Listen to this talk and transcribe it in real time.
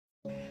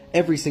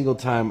Every single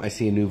time I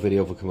see a new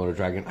video of a Komodo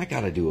dragon, I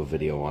gotta do a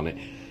video on it.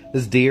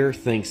 This deer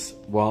thinks,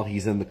 well,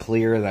 he's in the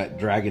clear. That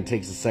dragon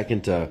takes a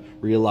second to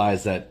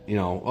realize that, you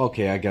know,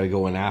 okay, I gotta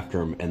go in after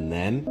him. And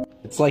then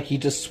it's like he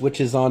just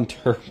switches on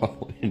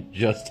turbo and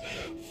just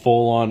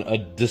full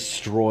on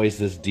destroys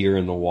this deer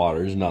in the water.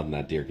 There's nothing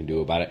that deer can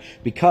do about it,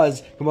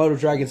 because Komodo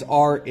dragons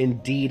are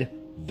indeed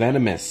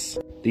venomous.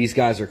 These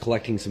guys are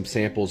collecting some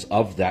samples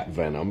of that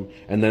venom,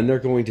 and then they're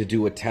going to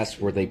do a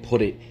test where they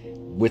put it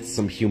with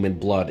some human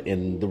blood,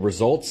 and the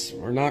results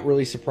are not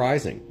really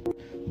surprising.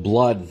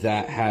 Blood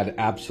that had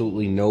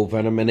absolutely no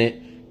venom in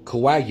it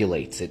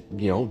coagulates. It,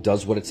 you know,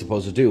 does what it's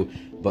supposed to do,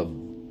 but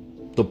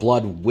the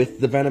blood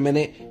with the venom in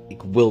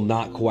it will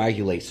not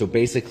coagulate. So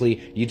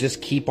basically, you just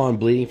keep on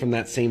bleeding from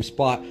that same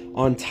spot.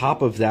 On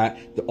top of that,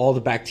 all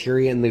the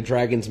bacteria in the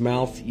dragon's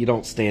mouth, you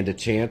don't stand a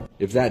chance.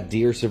 If that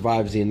deer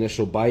survives the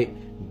initial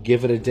bite,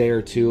 give it a day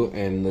or two,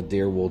 and the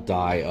deer will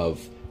die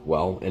of,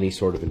 well, any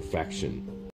sort of infection.